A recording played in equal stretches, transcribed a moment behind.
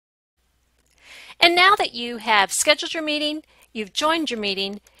And now that you have scheduled your meeting, you've joined your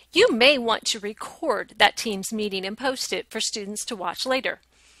meeting, you may want to record that Teams meeting and post it for students to watch later.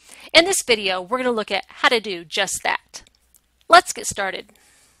 In this video, we're going to look at how to do just that. Let's get started.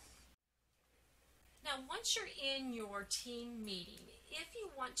 Now, once you're in your team meeting, if you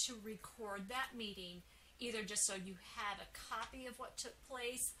want to record that meeting, either just so you have a copy of what took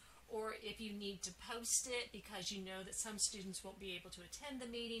place, or if you need to post it because you know that some students won't be able to attend the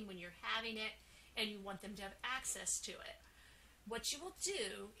meeting when you're having it and you want them to have access to it. What you will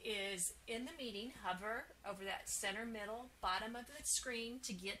do is in the meeting, hover over that center middle bottom of the screen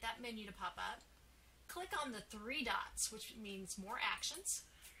to get that menu to pop up. Click on the three dots, which means more actions,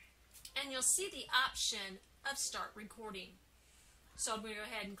 and you'll see the option of start recording. So I'm going to go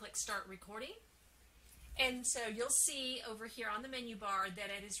ahead and click start recording. And so you'll see over here on the menu bar that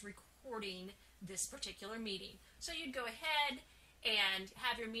it is recording this particular meeting. So you'd go ahead and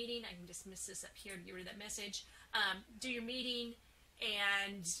have your meeting. I can dismiss this up here to get rid of that message. Do your meeting,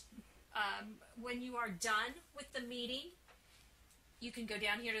 and when you are done with the meeting, you can go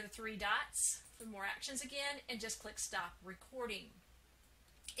down here to the three dots for more actions again and just click stop recording.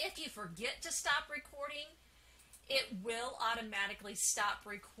 If you forget to stop recording, it will automatically stop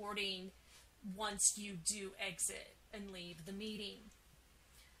recording once you do exit and leave the meeting.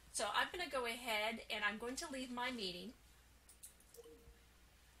 So I'm going to go ahead and I'm going to leave my meeting.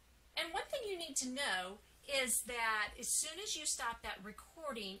 And one thing you need to know is that as soon as you stop that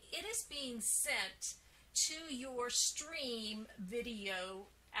recording, it is being sent to your stream video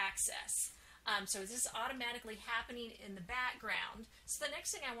access. So this is automatically happening in the background. So the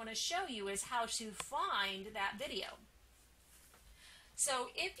next thing I want to show you is how to find that video. So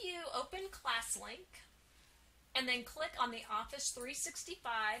if you open ClassLink and then click on the Office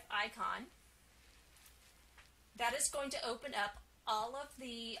 365 icon, that is going to open up all of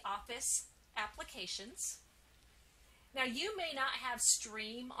the Office applications. Now you may not have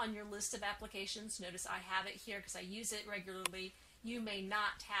Stream on your list of applications. Notice I have it here because I use it regularly. You may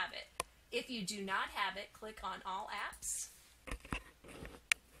not have it. If you do not have it, click on All Apps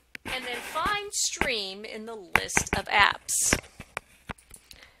and then find Stream in the list of apps.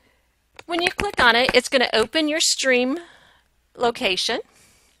 When you click on it, it's going to open your Stream location.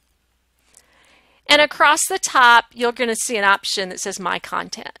 And across the top, you're going to see an option that says My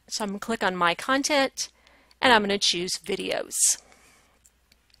Content. So I'm going to click on My Content, and I'm going to choose Videos.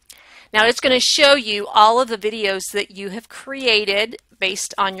 Now it's going to show you all of the videos that you have created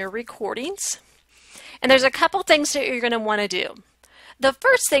based on your recordings. And there's a couple things that you're going to want to do. The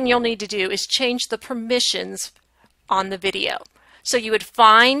first thing you'll need to do is change the permissions on the video. So you would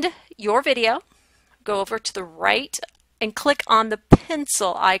find your video, go over to the right, and click on the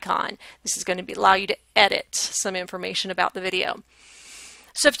pencil icon. This is going to allow you to edit some information about the video.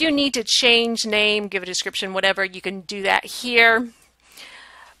 So if you need to change name, give a description, whatever, you can do that here.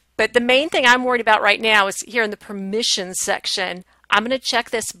 But the main thing I'm worried about right now is here in the permissions section. I'm going to check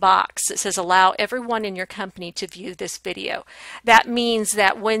this box that says allow everyone in your company to view this video. That means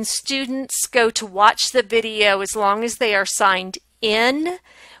that when students go to watch the video, as long as they are signed in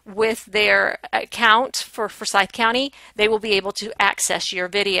with their account for Forsyth County, they will be able to access your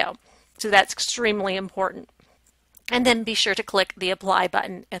video. So that's extremely important. And then be sure to click the apply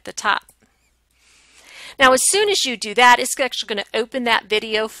button at the top. Now as soon as you do that, it's actually going to open that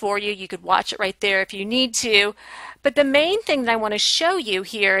video for you. You could watch it right there if you need to. But the main thing that I want to show you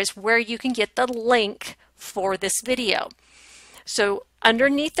here is where you can get the link for this video. So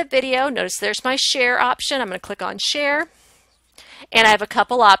underneath the video, notice there's my share option. I'm going to click on share. And I have a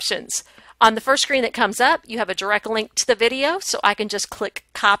couple options. On the first screen that comes up, you have a direct link to the video, so I can just click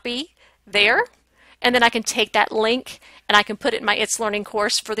copy there, and then I can take that link and I can put it in my It's Learning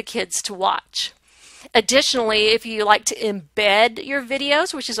course for the kids to watch. Additionally, if you like to embed your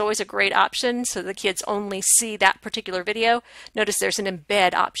videos, which is always a great option, so the kids only see that particular video, notice there's an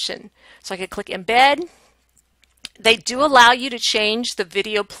embed option. So I could click embed. They do allow you to change the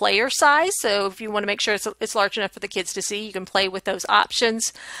video player size, so if you want to make sure it's large enough for the kids to see, you can play with those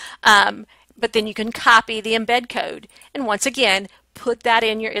options. But then you can copy the embed code. And once again, put that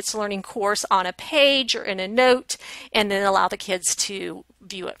in your It's Learning course on a page or in a note, and then allow the kids to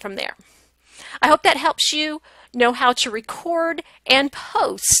view it from there. I hope that helps you know how to record and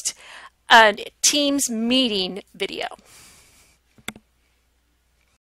post a Teams meeting video.